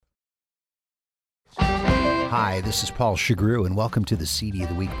Hi, this is Paul Chagru, and welcome to the CD of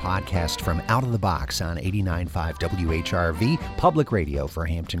the Week podcast from Out of the Box on 89.5 WHRV, public radio for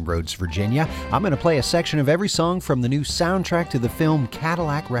Hampton Roads, Virginia. I'm going to play a section of every song from the new soundtrack to the film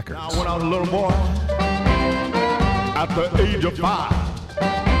Cadillac Records. Now, when I was a little boy, at the age of 5,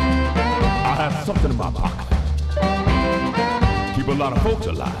 I had something in my pocket. Keep a lot of folks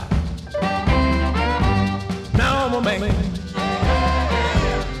alive. Now I'm a man,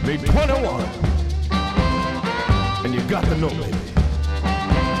 made 21. And you got to know, baby,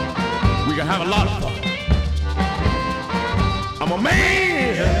 we can have a lot of fun. I'm a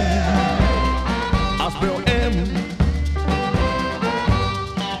man. I spell M-A-N.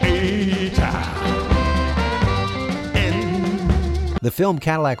 The film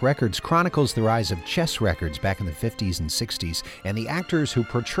Cadillac Records chronicles the rise of chess records back in the 50s and 60s, and the actors who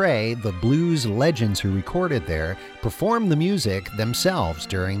portray the blues legends who recorded there perform the music themselves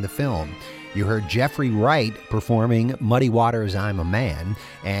during the film. You heard Jeffrey Wright performing Muddy Waters' I'm a Man,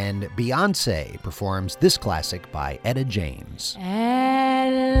 and Beyonce performs this classic by Etta James. At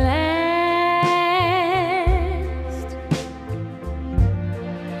last,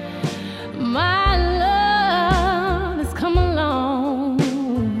 my love has come along.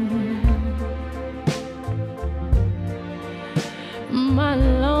 My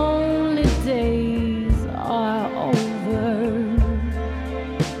lonely days are over.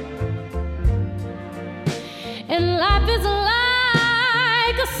 And life is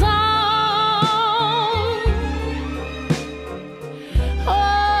like a song.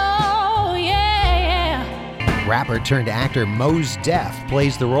 Oh, yeah. Rapper turned actor Mos Def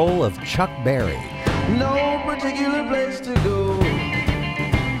plays the role of Chuck Berry. No particular place to go,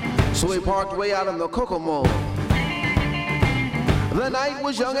 so we parked way out in the Kokomo. The night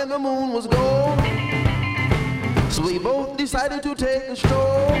was young and the moon was gold, so we both decided to take a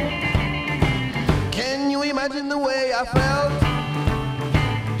stroll. Can you imagine the way I felt?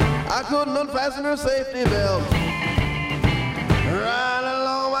 I couldn't unfasten her safety belt. Right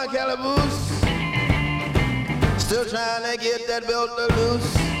along my calaboose, still trying to get that belt to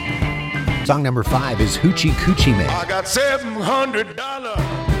loose. Song number 5 is Hoochie Coochie Man. I got $700.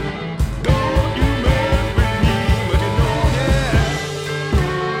 Don't you mess with me, but you know, yeah.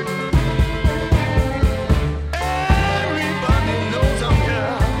 Everybody knows I'm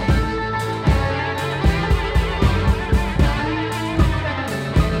here.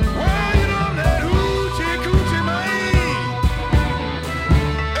 Well, you know that hoochie coochie man.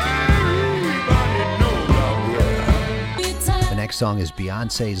 Everybody knows I'm here. The next song is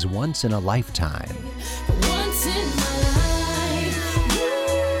Beyonce's Once in a Lifetime. Once in my life, you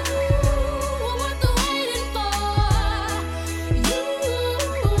were worth the waiting for. You,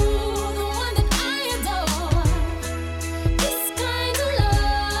 the one that I adore. This kind of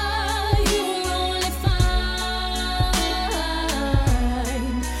love you will only find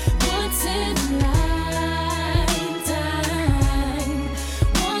once in a lifetime.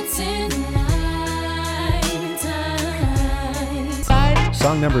 Once in a lifetime.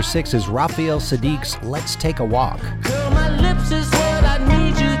 Song number 6 is Raphael Sadiq's Let's Take a Walk. Girl, my lips is what I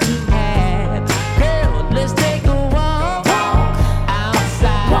need you to have. Girl, let's take a walk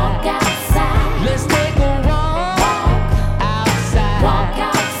outside. Walk outside. Let's take a walk outside. Walk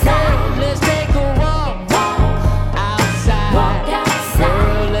outside. Girl, let's take a walk outside. Walk outside.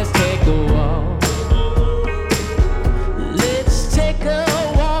 Girl, let's take a walk. Let's take a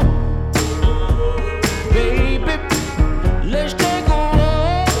walk, baby. Let's take a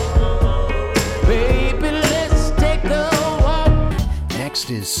walk, baby. Let's take a walk. Next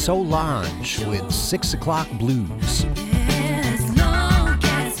is Solange with 6 O'Clock Blues. As long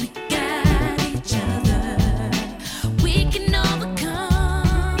as we got each other, we can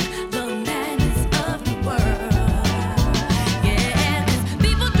overcome the madness of the world. Yeah, 'cause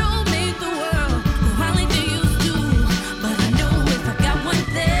people don't make the world go round like they used to. But I know if I got one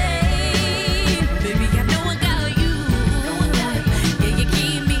thing, baby, I know I got you. Yeah, you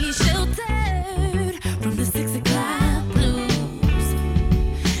keep me sheltered from the 6 o'clock blues.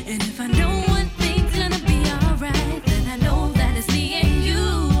 And if I know one thing's gonna be alright, then I know that it's me and you.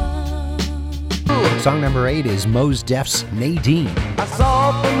 Song number 8 is Mos Def's Nadine. I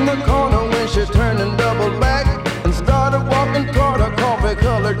saw her from the corner when she turned and doubled back and started walking toward a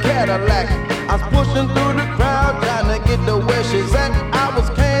coffee-colored Cadillac. I was pushing through the crowd trying to get to where she's at. I was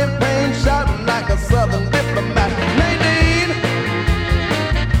campaign shouting like a southern diplomat. Nadine,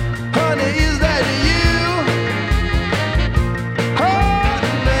 honey, is that you? Oh,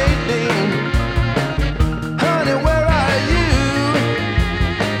 Nadine, honey, where are you?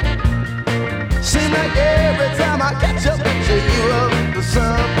 Seems like every time I catch up with you, you're up to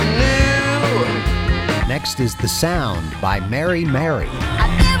something new. next is The Sound by Mary Mary.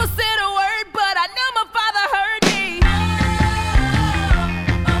 I never said a word, but I know my father heard me.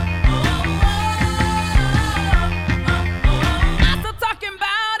 I'm still talking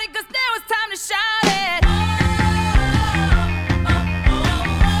about it, 'cause now it's time to shout it.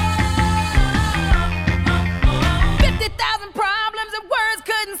 50,000 problems and words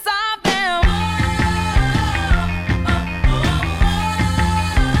couldn't solve them.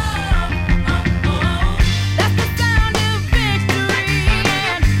 That's the sound of victory,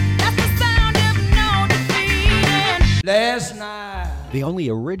 and that's the sound of no defeat. Last night The only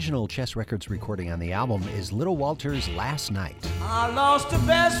original Chess Records recording on the album is Little Walter's Last Night. I lost the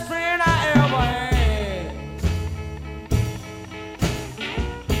best friend I ever had.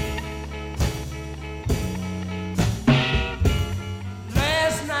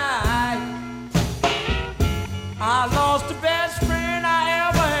 Last night, I lost the best friend I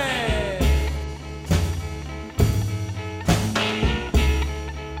ever had.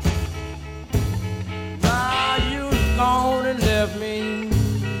 Now you've gone and left me.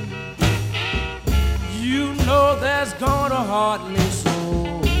 You know that's gonna hurt me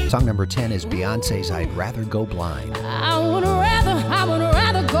so. Song number 10 is Beyonce's I'd Rather Go Blind. I would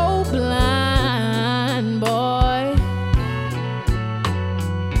rather go blind, boy,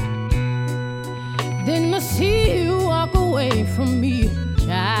 than to see you walk away from me,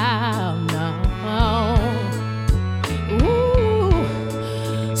 child. Now,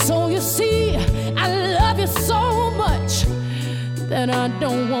 ooh, so you see, I love you so much that I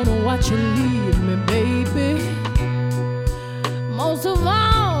don't wanna watch you leave me, baby. Most of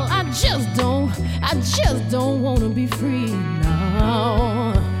all, I just don't wanna be free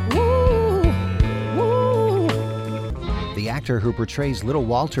now. Ooh, ooh. The actor who portrays Little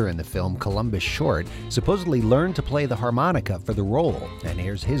Walter in the film Columbus Short supposedly learned to play the harmonica for the role. And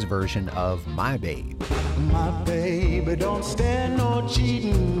here's his version of My Babe. My baby don't stand no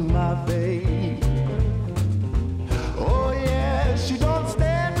cheating, my baby. Oh yeah, she don't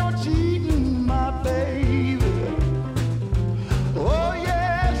stand no cheating, my baby. Oh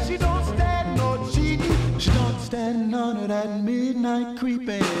yeah, she don't stand no cheating. She don't stand none of that midnight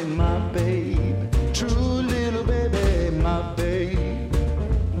creeping, my baby. True little baby, my baby.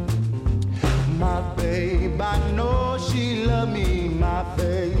 My babe, I know she love me, my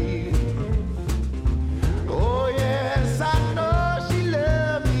babe. Oh yes, I know she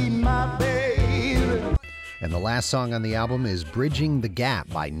love me, my babe. And the last song on the album is Bridging the Gap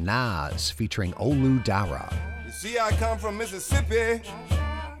by Nas featuring Olu Dara. You see, I come from Mississippi.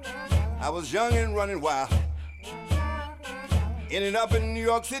 I was young and running wild. Ended up in New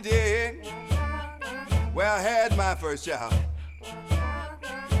York City, where I had my first child.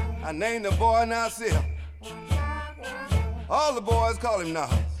 I named the boy Nasir. All the boys call him Nas.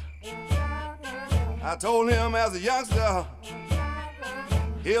 I told him as a youngster,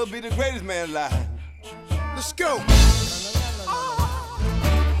 he'll be the greatest man alive. Let's go.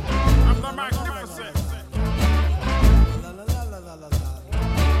 I'm the magnificent.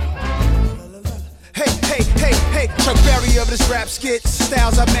 Hey, Chuck Berry of this rap skit,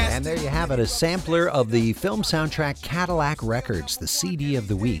 styles I master. And there you have it, a sampler of the film soundtrack Cadillac Records, the CD of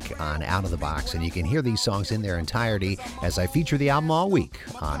the week on Out of the Box. And you can hear these songs in their entirety as I feature the album all week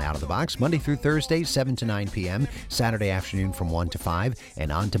on Out of the Box, Monday through Thursday, 7 to 9 p.m., Saturday afternoon from 1 to 5,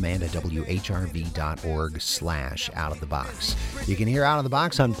 and on demand at whrv.org/Out of the Box. You can hear Out of the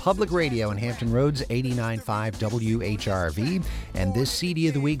Box on public radio in Hampton Roads, 89.5 WHRV. And this CD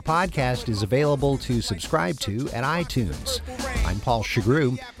of the Week podcast is available to subscribe to at iTunes. I'm Paul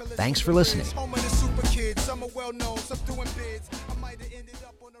Chagru. Thanks for listening. Home of the super kids, some are well known, some doing bids.